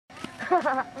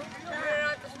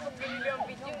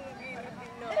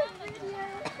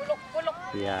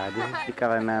Yeah, this is the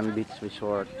Caranan Beach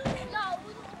Resort.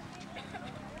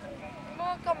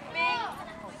 Mga kambing.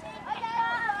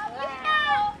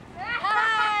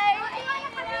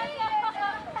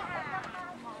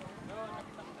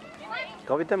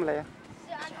 Go with them, Leia.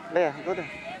 Leia, go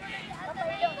there.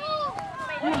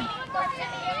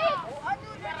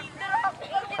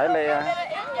 Hi, Leia.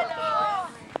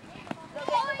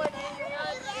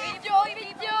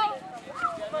 Video.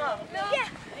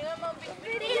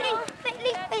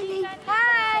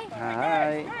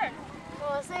 Hi.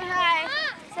 Oh, say hi.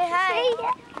 Say hi.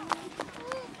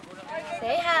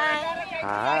 Say hi.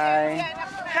 Hi.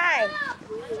 Hi.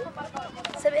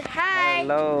 Sabi hi.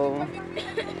 Hello.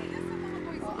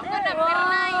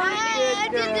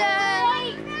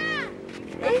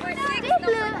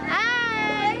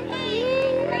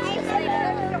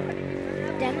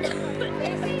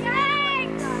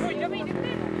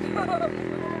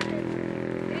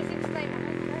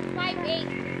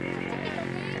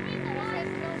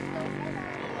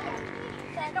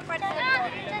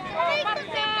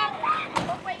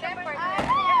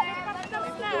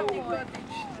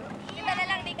 Kita na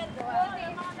lang di ka doon.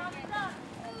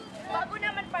 Bago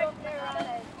naman partner.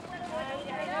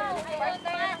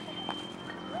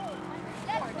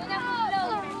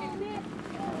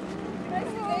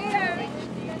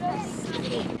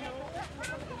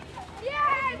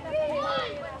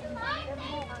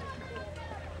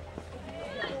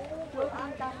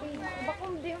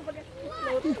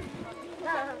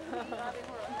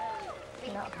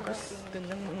 Mas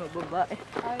gandang mga babae.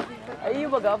 Ay,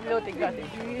 mag-upload ka.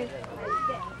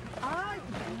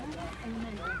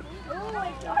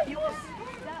 Ayos!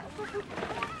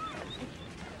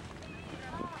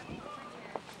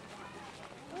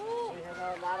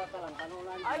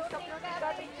 Ay, tapos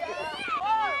natin dyan!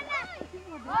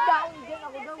 Down dyan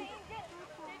ako daw.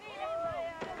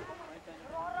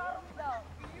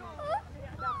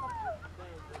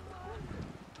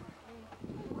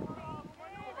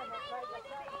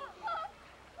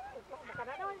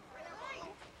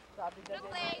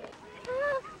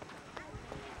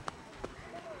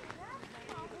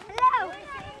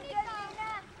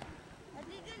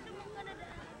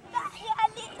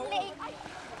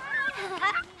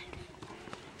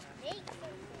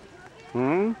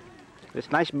 It's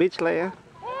nice beach, Leia.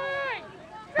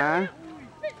 Huh?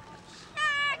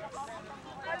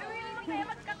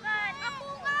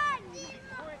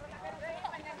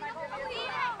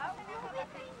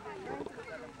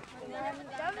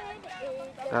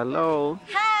 Hello.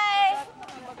 Hi!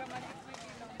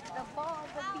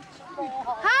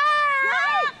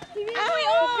 Hi! Uy,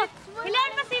 oh! Ilan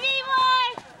pa si Mimoy?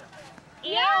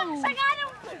 Iyan! Sa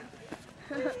ganong...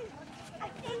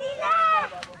 Nila!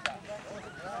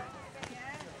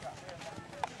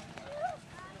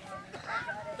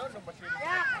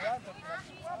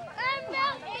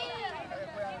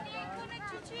 Hindi ko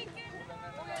nag-chicken.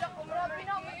 Uy, lang kumrabi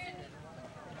na.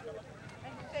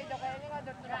 Hindi ko kaya nga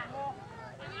doon mo.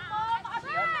 Hindi mo,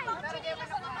 makasay! Bakit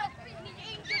sa mga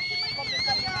angel si may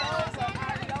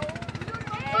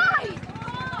Hoy!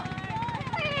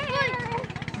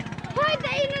 Hoy,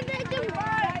 dahil na dahil!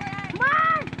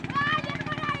 Man!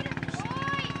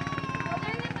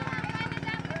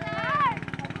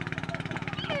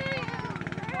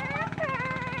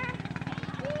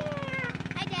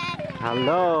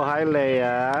 Hello, hi,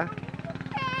 Leia.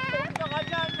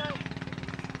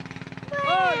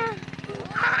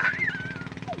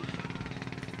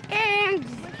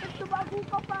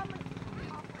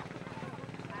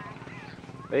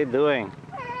 What are you doing?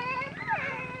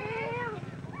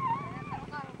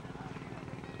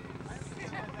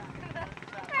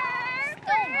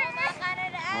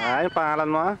 Ano pangalan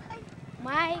mo?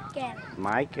 Michael.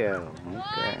 Michael.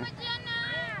 Okay.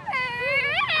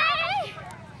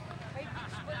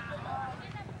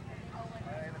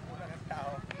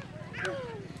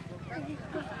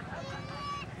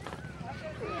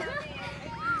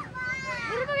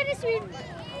 Meron kami na swim.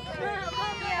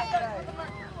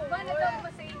 Paano daw mo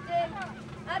si Angel?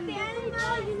 Ate, ano na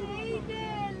si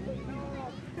Angel?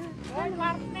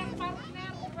 Partner.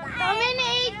 Kami ni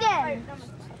Angel.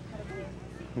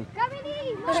 Kami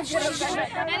ni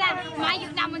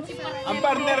mayog naman si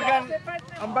partner.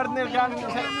 Ang partner kan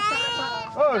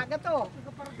oh, Gato.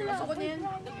 Gusto ko niyan.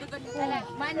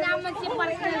 Man naman si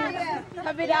partner.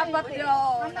 Sabi dapat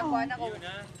yun. Nakuha ko.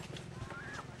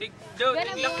 Tiglak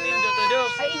din do.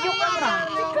 Ay, yung kamera.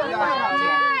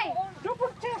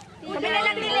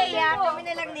 Kami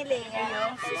na lang ni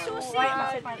Leia. Si Susie.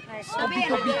 Sabi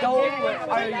daw.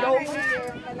 Ay daw.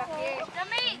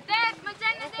 Kami, Dad,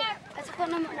 madyan na, Dad. ko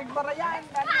naman.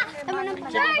 Tama na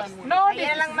pala. No,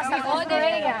 yan lang masakot. Oh,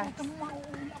 Leia.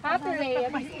 Happy Leia,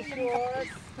 this is yours.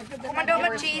 Kumando mo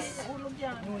cheese.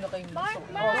 Muna kayong gusto.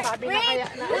 Oh, sabi na kaya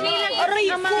na. Aray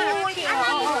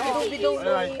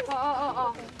po.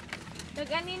 Oo.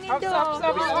 Nag-aninin do.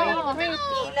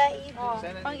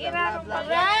 Pang-irarom.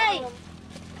 Aray!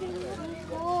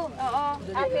 Oo.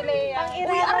 Ate Leia.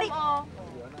 Pang-irarom.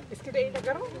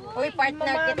 Uy,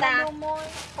 partner kita.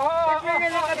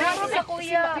 Irarom sa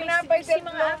kuya. Si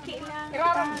mga aki lang.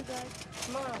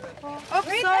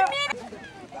 Wait a minute.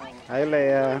 Hi,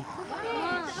 Leia.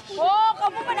 Oh,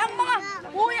 kamu man ang mga.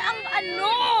 Uy, ang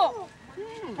ano.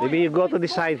 Maybe you go to the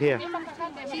side here.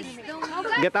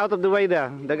 Get out of the way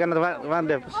there. They're gonna run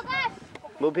there.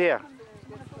 Move here.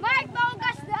 Mark,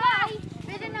 paugas na!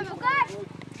 Pwede na bugas!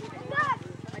 Bugas!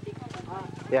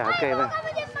 Yeah, okay then.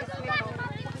 Kami din magbugas!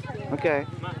 Okay.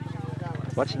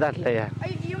 What's that, Leia?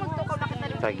 Ay, yung magtukaw na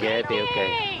kita. Spaghetti, okay.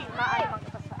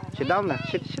 Sit down now.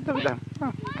 Sit with them.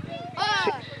 Oh.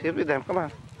 Sit with them. Come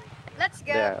on. Let's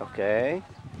go. There, okay.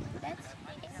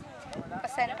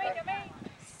 Pasena.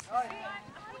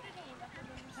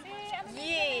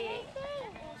 Yeah.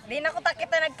 Di na ko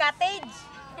kita nag-cottage.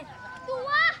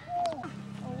 Tuwa!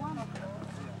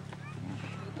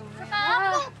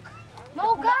 Kapok!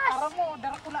 Maugas!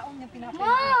 Maugas!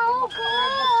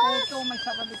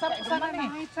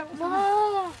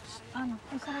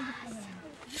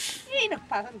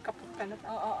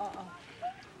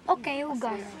 Okay,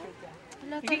 ugas.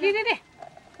 Hindi.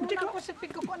 Hindi ko sa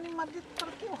pick ko ni Madit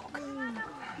Parko.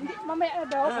 Hindi, mamaya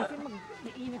daw kasi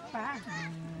mag-init pa.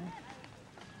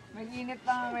 Mag-init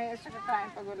pa mamaya sa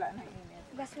kakain pag wala na init.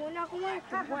 Ugas muna ako, Mark.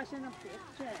 Kuha siya ng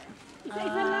picture.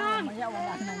 Isa-isa lang. Mamaya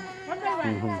wala na. One by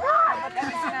one. Dapat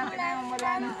ano sinabi na yung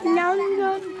wala na. Lang.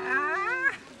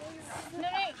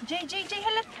 JJ,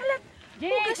 halat.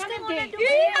 Ugas ka muna doon.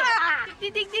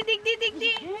 Didig.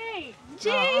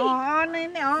 Oo, ano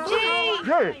yun eh.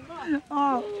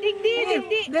 Oh. Dig.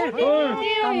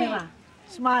 Camera.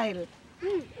 Smile.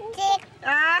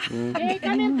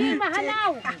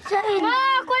 Mahalaw. Ma,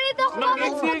 kunito ko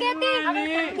ng spaghetti.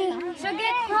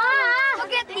 Spaghetti. Ma,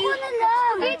 spaghetti ko na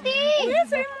lang. Spaghetti.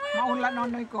 Maula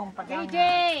nonoy kong pagkain.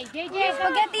 JJ,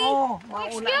 spaghetti. Oh,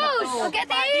 maula na Excuse, to.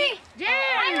 spaghetti.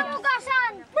 Anong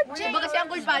ugasan? Diba kasi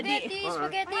Uncle Buddy?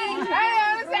 Spaghetti.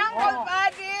 Ay, si Uncle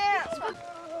Buddy.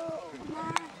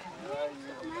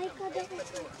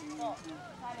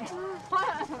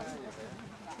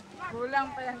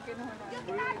 Kulang pa yung kinuha.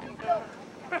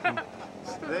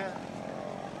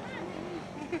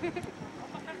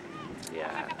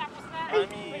 Yeah.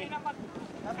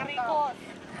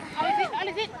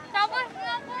 Alisin. Tapos.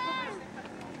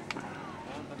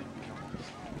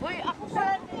 Uy, ako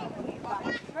sa...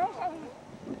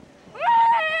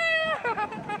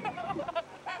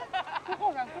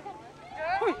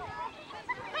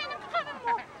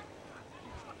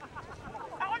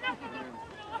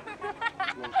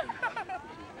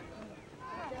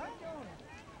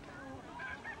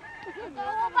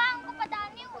 Gubaan ko pa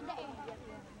dani o dahil?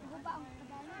 Gubaan ko pa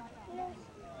dani.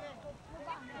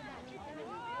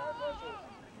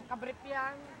 Kabrip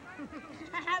yan.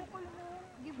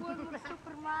 Gibuan mo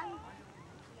Superman.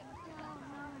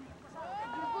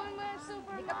 Gibuan mo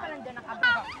Superman. Hindi ka pa lang dyan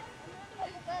nakababa.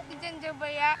 Diyan dyan ba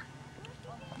ya?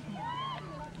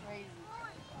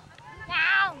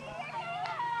 Wow!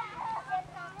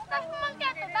 Tapos naman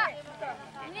kaya ito ba?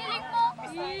 Hiniling mo?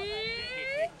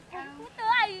 Ito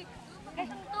ay.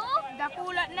 Ito?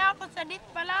 Dakula na ako sa dit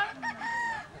pa lang.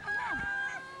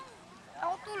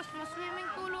 Ako tulos. Mas swimming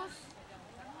tulos.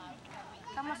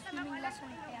 Tama swimming lesson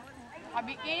kaya ako.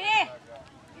 Kabikini.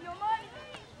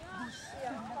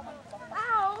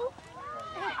 Ow!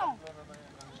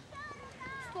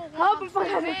 Happy pa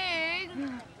kami.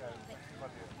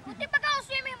 Buti pa ka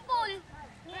swimming pool.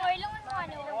 Ngayon lang mo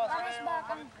ano, pares ba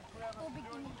kang tubig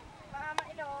din.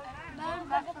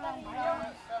 Bago pa rin.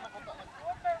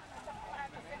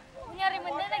 Kunyari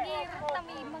man na nag-iirot na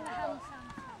may mga hamsam.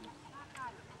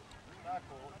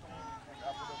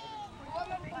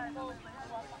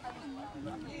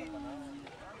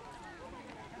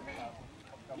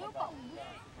 Yung pa.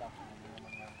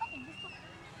 Ako gusto ko.